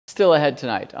Still ahead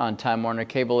tonight on Time Warner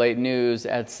Cable 8 News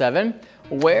at 7.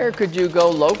 Where could you go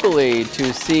locally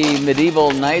to see medieval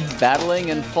knights battling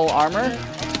in full armor?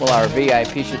 Well, our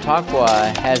VIP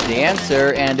Chautauqua has the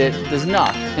answer, and it does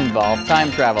not involve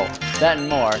time travel. That and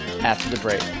more after the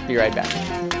break. Be right back.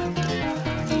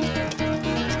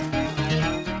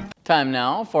 Time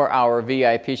now for our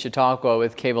VIP Chautauqua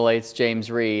with Cable 8's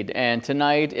James Reed. And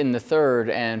tonight, in the third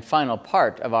and final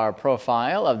part of our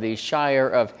profile of the Shire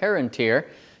of Heronter,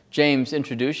 James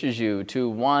introduces you to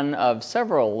one of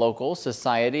several local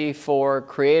Society for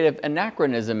Creative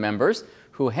Anachronism members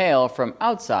who hail from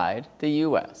outside the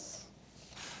U.S.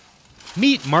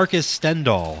 Meet Marcus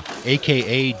Stendal,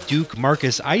 a.k.a. Duke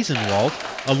Marcus Eisenwald,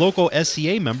 a local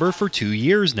SCA member for 2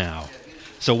 years now.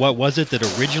 So what was it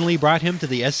that originally brought him to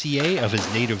the SCA of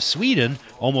his native Sweden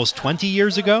almost 20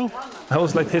 years ago? I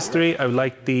always liked history. I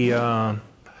liked the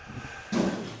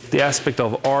aspect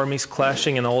of armies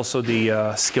clashing and also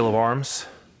the skill of arms.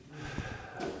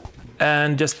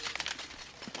 And just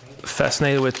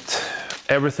fascinated with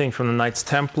everything from the Knights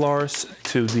Templars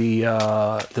to the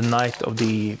Knight of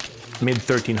the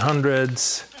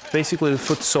mid-1300s. Basically the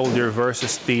foot soldier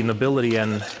versus the nobility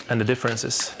and the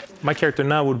differences. My character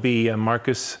now would be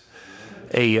Marcus,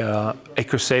 a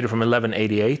crusader from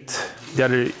 1188. The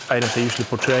other items I usually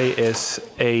portray is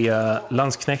a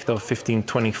Landsknecht of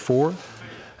 1524.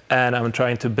 And I'm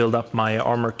trying to build up my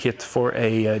armor kit for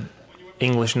a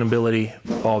English nobility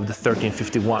of the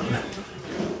 1351.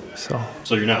 So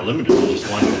you're not limited to just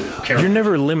one character? You're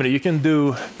never limited. You can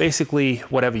do basically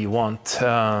whatever you want.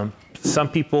 Some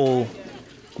people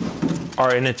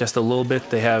are in it just a little bit.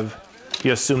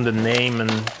 You assume the name and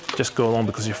just go along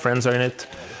because your friends are in it.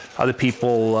 Other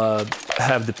people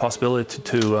have the possibility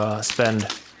to spend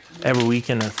every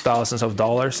weekend thousands of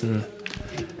dollars, and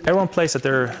everyone plays at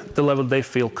the level they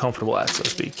feel comfortable at, so to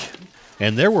speak.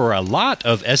 And there were a lot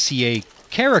of SCA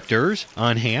characters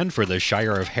on hand for the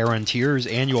Shire of Heronter's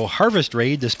annual Harvest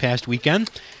Raid this past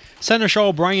weekend.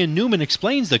 Seneschal Brian Newman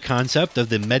explains the concept of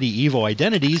the medieval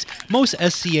identities most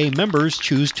SCA members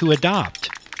choose to adopt.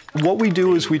 What we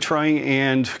do is we try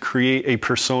and create a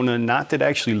persona not that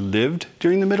actually lived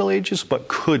during the Middle Ages, but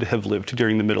could have lived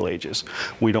during the Middle Ages.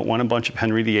 We don't want a bunch of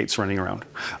Henry VIIIs running around.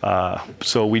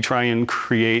 So we try and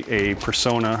create a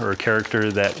persona or a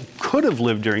character that could have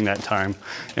lived during that time,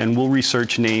 and we'll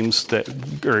research names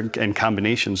and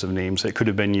combinations of names that could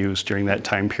have been used during that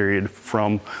time period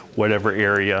from whatever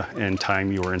area and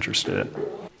time you were interested in.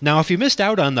 Now, if you missed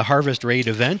out on the Harvest Raid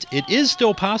event, it is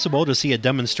still possible to see a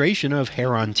demonstration of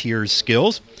Heronter's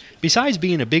skills. Besides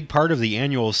being a big part of the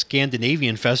annual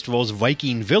Scandinavian Festival's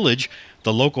Viking Village,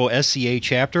 the local SCA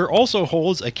chapter also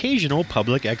holds occasional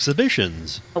public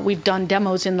exhibitions. We've done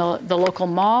demos in the local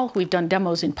mall. We've done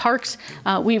demos in parks.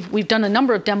 We've done a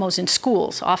number of demos in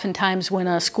schools. Oftentimes when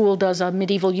a school does a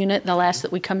medieval unit, they'll ask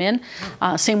that we come in.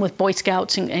 Same with Boy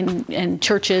Scouts and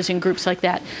churches and groups like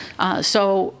that.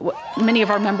 So many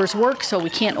of our members work, so we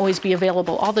can't always be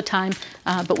available all the time,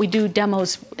 but we do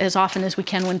demos as often as we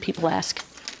can when people ask.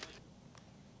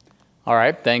 All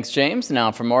right, thanks, James.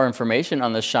 Now, for more information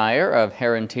on the Shire of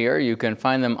Heronter, you can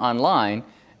find them online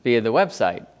via the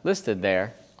website listed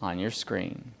there on your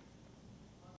screen.